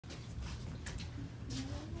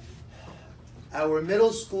our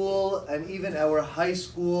middle school and even our high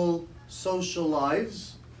school social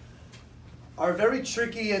lives are very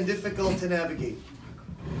tricky and difficult to navigate.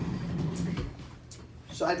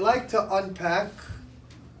 So I'd like to unpack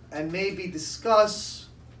and maybe discuss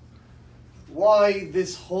why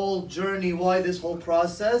this whole journey, why this whole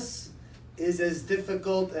process is as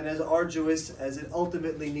difficult and as arduous as it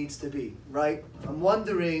ultimately needs to be, right? I'm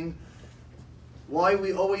wondering why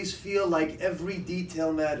we always feel like every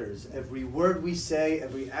detail matters. Every word we say,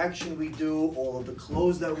 every action we do, all of the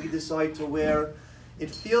clothes that we decide to wear.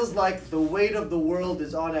 It feels like the weight of the world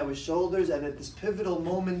is on our shoulders, and at this pivotal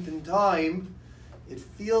moment in time, it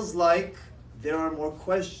feels like there are more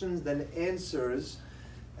questions than answers,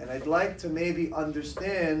 and I'd like to maybe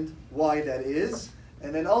understand why that is,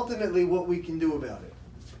 and then ultimately what we can do about it.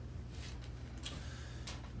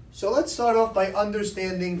 So let's start off by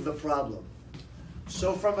understanding the problem.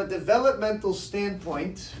 So from a developmental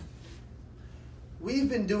standpoint, we've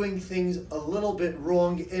been doing things a little bit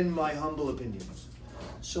wrong in my humble opinion.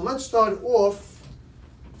 So let's start off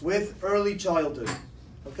with early childhood.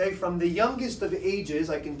 Okay, from the youngest of ages,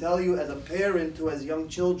 I can tell you as a parent who has young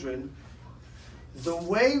children, the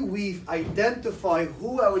way we identify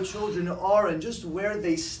who our children are and just where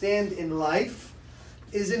they stand in life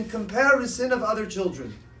is in comparison of other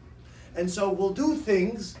children. And so we'll do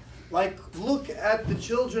things like look at the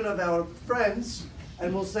children of our friends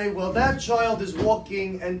and we'll say, well, that child is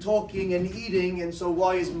walking and talking and eating, and so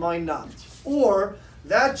why is mine not? Or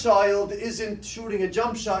that child isn't shooting a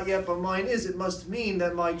jump shot yet, but mine is. It must mean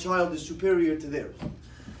that my child is superior to theirs.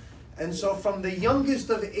 And so from the youngest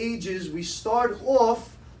of ages, we start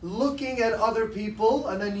off looking at other people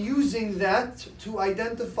and then using that to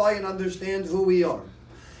identify and understand who we are.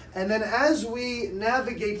 And then as we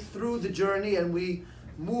navigate through the journey and we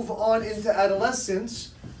move on into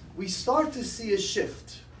adolescence, we start to see a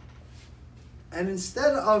shift. And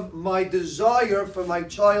instead of my desire for my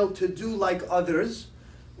child to do like others,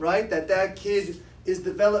 right, that kid is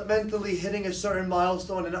developmentally hitting a certain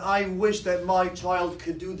milestone and I wish that my child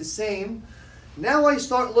could do the same, now I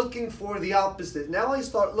start looking for the opposite. Now I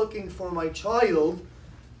start looking for my child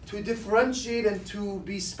to differentiate and to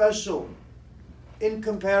be special in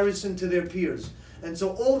comparison to their peers. And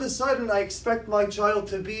so all of a sudden I expect my child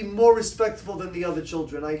to be more respectful than the other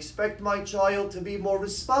children. I expect my child to be more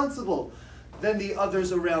responsible than the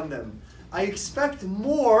others around them. I expect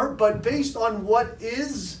more, but based on what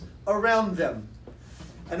is around them.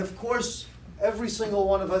 And of course, every single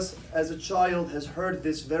one of us as a child has heard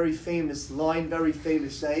this very famous line, very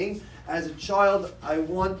famous saying. As a child, I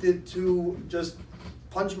wanted to just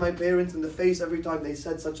punch my parents in the face every time they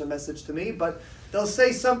said such a message to me. But they'll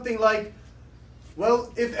say something like,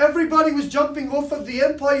 well, if everybody was jumping off of the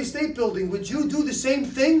Empire State Building, would you do the same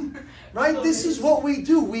thing? Right? This is what we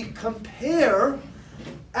do. We compare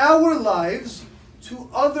our lives to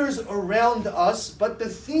others around us, but the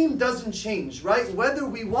theme doesn't change, right? Whether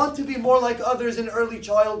we want to be more like others in early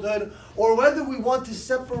childhood, or whether we want to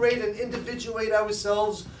separate and individuate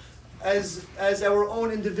ourselves as our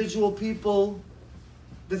own individual people,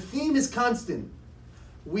 the theme is constant.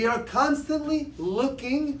 We are constantly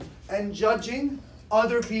looking and judging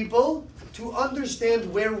other people to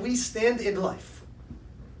understand where we stand in life.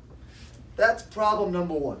 That's problem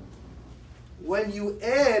number one. When you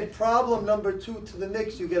add problem number two to the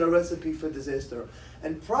mix, you get a recipe for disaster.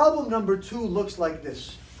 And problem number two looks like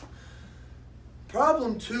this.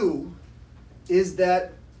 Problem two is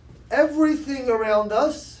that everything around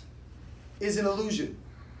us is an illusion.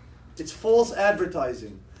 It's false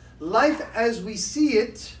advertising. Life as we see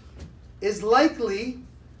it is likely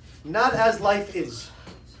not as life is.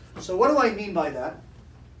 So what do I mean by that?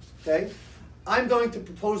 Okay, I'm going to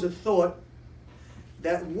propose a thought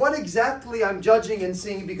that what exactly I'm judging and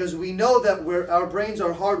seeing, because we know that our brains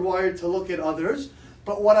are hardwired to look at others,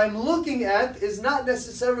 but what I'm looking at is not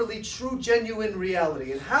necessarily true, genuine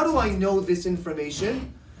reality. And how do I know this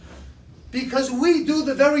information? Because we do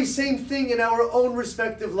the very same thing in our own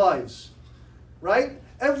respective lives, right?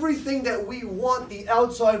 Everything that we want the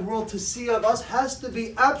outside world to see of us has to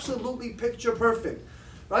be absolutely picture perfect,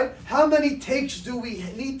 right? How many takes do we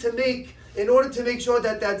need to make in order to make sure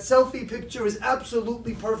that that selfie picture is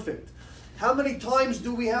absolutely perfect? How many times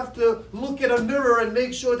do we have to look at a mirror and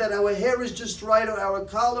make sure that our hair is just right or our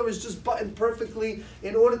collar is just buttoned perfectly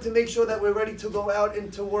in order to make sure that we're ready to go out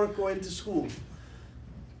into work or into school?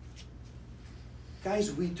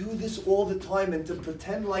 Guys, we do this all the time, and to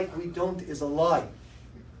pretend like we don't is a lie.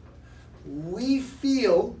 We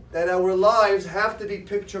feel that our lives have to be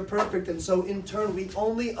picture perfect, and so in turn we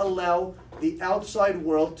only allow the outside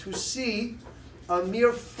world to see a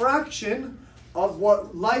mere fraction of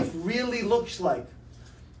what life really looks like.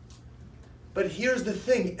 But here's the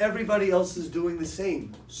thing, everybody else is doing the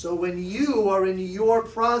same. So when you are in your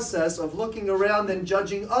process of looking around and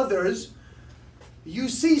judging others, you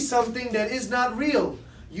see something that is not real.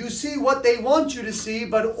 You see what they want you to see,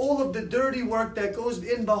 but all of the dirty work that goes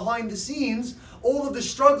in behind the scenes, all of the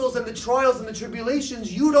struggles and the trials and the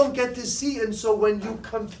tribulations, you don't get to see. And so when you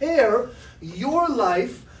compare your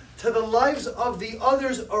life to the lives of the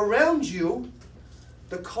others around you,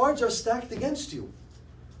 the cards are stacked against you.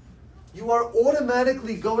 You are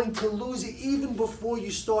automatically going to lose even before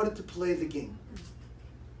you started to play the game.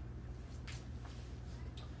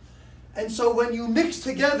 And so when you mix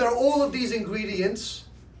together all of these ingredients,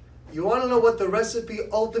 you want to know what the recipe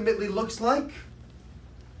ultimately looks like?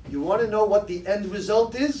 You want to know what the end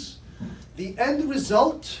result is? The end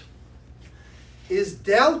result is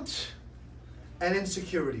doubt and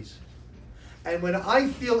insecurities. And when I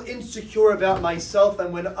feel insecure about myself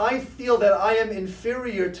and when I feel that I am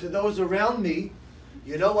inferior to those around me,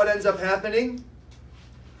 you know what ends up happening?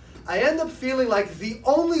 I end up feeling like the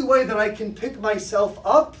only way that I can pick myself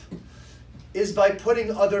up is by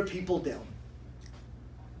putting other people down.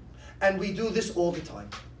 And we do this all the time.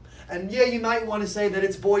 And yeah, you might want to say that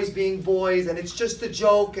it's boys being boys and it's just a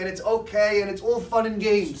joke and it's okay and it's all fun and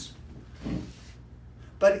games.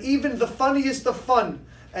 But even the funniest of fun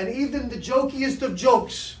and even the jokiest of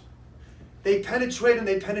jokes, they penetrate and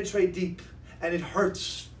they penetrate deep and it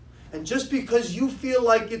hurts. And just because you feel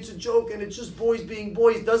like it's a joke and it's just boys being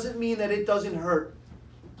boys doesn't mean that it doesn't hurt.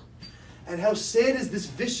 And how sad is this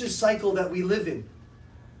vicious cycle that we live in?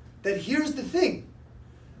 That here's the thing.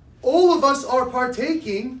 All of us are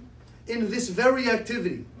partaking in this very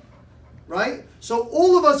activity, right? So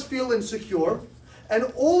all of us feel insecure, and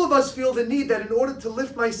all of us feel the need that in order to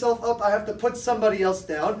lift myself up, I have to put somebody else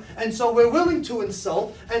down. And so we're willing to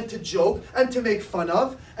insult and to joke and to make fun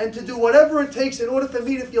of and to do whatever it takes in order for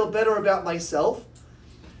me to feel better about myself.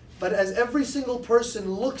 But as every single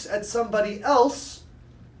person looks at somebody else,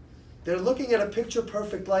 they're looking at a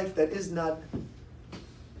picture-perfect life that is not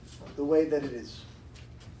the way that it is.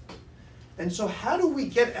 And so how do we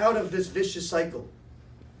get out of this vicious cycle?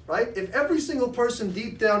 Right? If every single person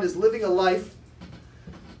deep down is living a life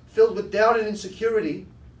filled with doubt and insecurity,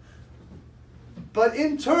 but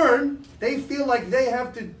in turn, they feel like they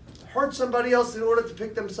have to hurt somebody else in order to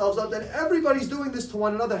pick themselves up, then everybody's doing this to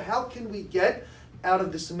one another. How can we get out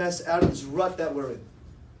of this mess, out of this rut that we're in?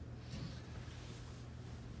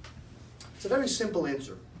 It's a very simple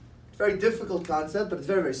answer. It's a very difficult concept, but it's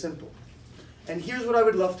very, very simple. And here's what I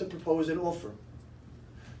would love to propose and offer.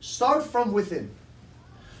 Start from within.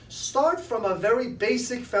 Start from a very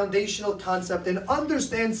basic foundational concept and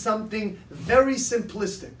understand something very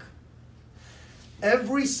simplistic.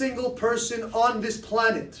 Every single person on this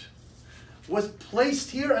planet was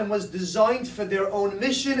placed here and was designed for their own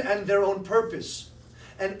mission and their own purpose.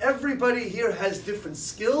 And everybody here has different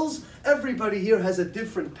skills. Everybody here has a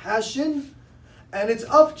different passion. And it's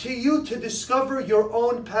up to you to discover your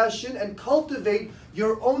own passion and cultivate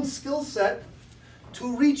your own skill set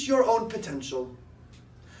to reach your own potential.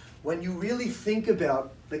 When you really think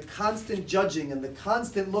about the constant judging and the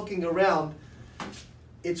constant looking around,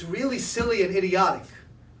 it's really silly and idiotic,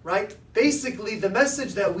 right? Basically, the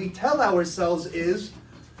message that we tell ourselves is,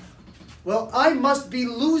 well, I must be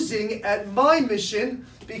losing at my mission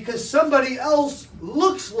because somebody else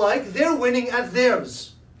looks like they're winning at theirs.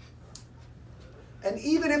 And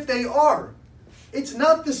even if they are, it's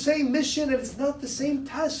not the same mission and it's not the same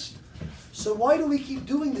test. So why do we keep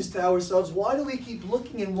doing this to ourselves? Why do we keep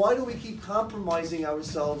looking and why do we keep compromising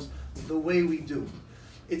ourselves the way we do?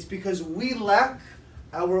 It's because we lack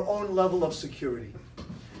our own level of security.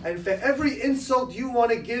 And for every insult you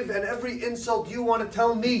want to give and every insult you want to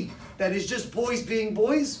tell me that is just boys being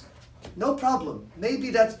boys, no problem.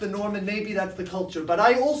 Maybe that's the norm and maybe that's the culture. But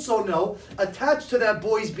I also know, attached to that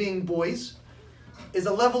boys being boys, is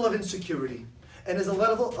a level of insecurity and is a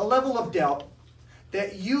level of doubt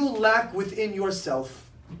that you lack within yourself.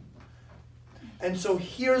 And so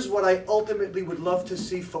here's what I ultimately would love to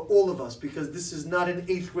see for all of us, because this is not an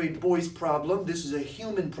 8th grade boys problem, this is a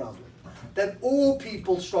human problem that all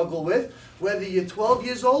people struggle with, whether you're 12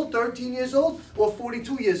 years old, 13 years old, or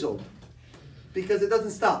 42 years old, because it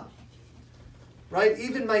doesn't stop, right?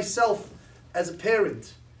 Even myself as a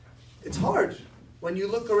parent, it's hard. When you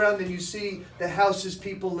look around and you see the houses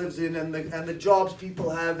people live in and the jobs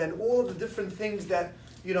people have and all the different things that,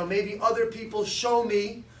 you know, maybe other people show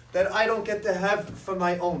me that I don't get to have for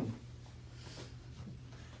my own.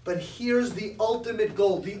 But here's the ultimate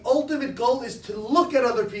goal. The ultimate goal is to look at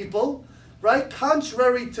other people, right?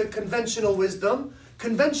 Contrary to conventional wisdom,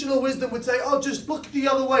 Conventional wisdom would say, oh, just look the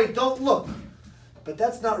other way, don't look. But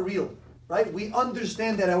that's not real, right? We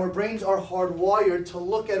understand that our brains are hardwired to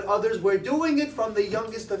look at others. We're doing it from the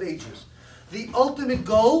youngest of ages. The ultimate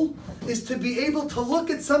goal is to be able to look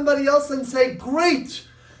at somebody else and say, great,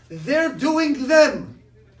 they're doing them.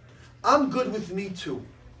 I'm good with me too.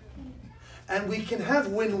 And we can have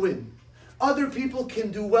win-win. Other people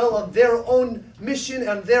can do well on their own mission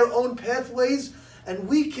and their own pathways, and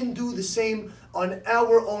we can do the same on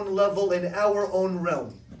our own level, in our own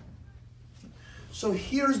realm. So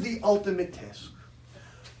here's the ultimate task.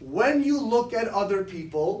 When you look at other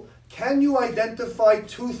people, can you identify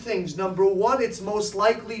two things? Number one, it's most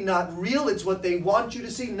likely not real. It's what they want you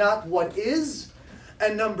to see, not what is.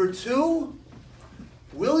 And number two,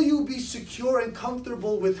 will you be secure and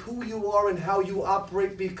comfortable with who you are and how you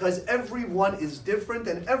operate? Because everyone is different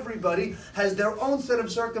and everybody has their own set of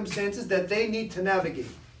circumstances that they need to navigate.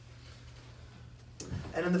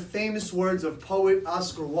 And in the famous words of poet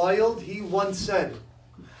Oscar Wilde, he once said,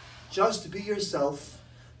 just be yourself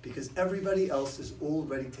because everybody else is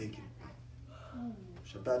already taken.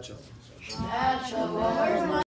 Shabbat shalom.